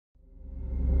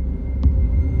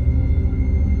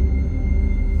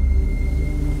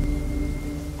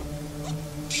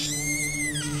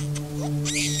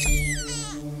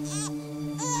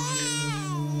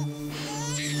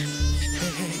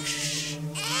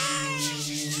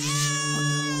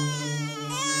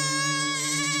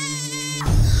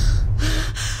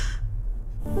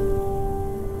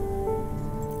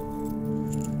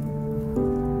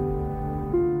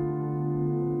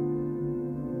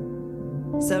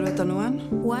etter noen?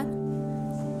 What?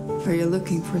 Are you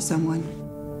looking for someone?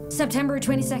 September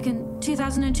 22nd,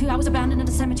 2002, I was abandoned at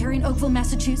a cemetery in Oakville,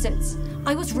 Massachusetts.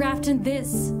 I was wrapped in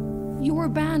this. Your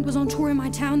band was on tour in my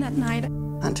town that night.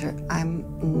 Hunter, I'm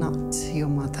not your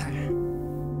mother.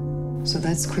 So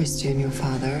that's Christian, your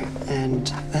father, and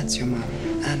that's your mom,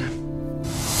 Anna.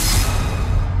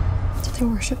 Did they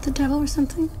worship the devil or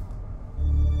something?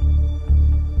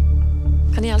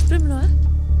 Kan jeg hjelpe deg med noe?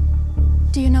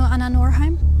 Do you know Anna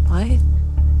Norheim? Nei.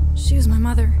 She was my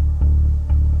mother.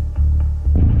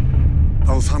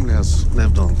 Our family has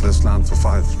lived on this land for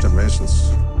 5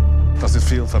 generations. Does it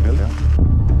feel familiar?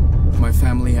 My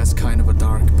family has kind of a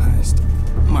dark past.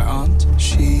 My aunt,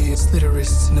 she slit her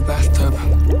wrists in the bathtub.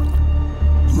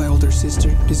 My older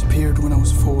sister disappeared when I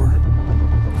was 4.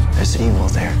 There's evil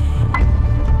there.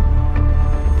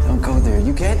 Don't go there.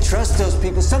 You can't trust those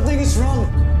people. Something is wrong.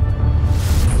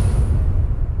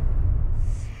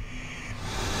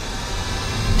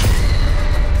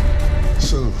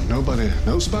 So nobody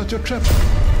knows about your trip?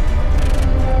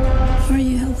 Are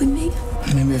you helping me?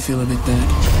 Maybe I feel a bit bad.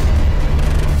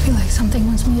 I feel like something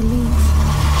wants me to leave.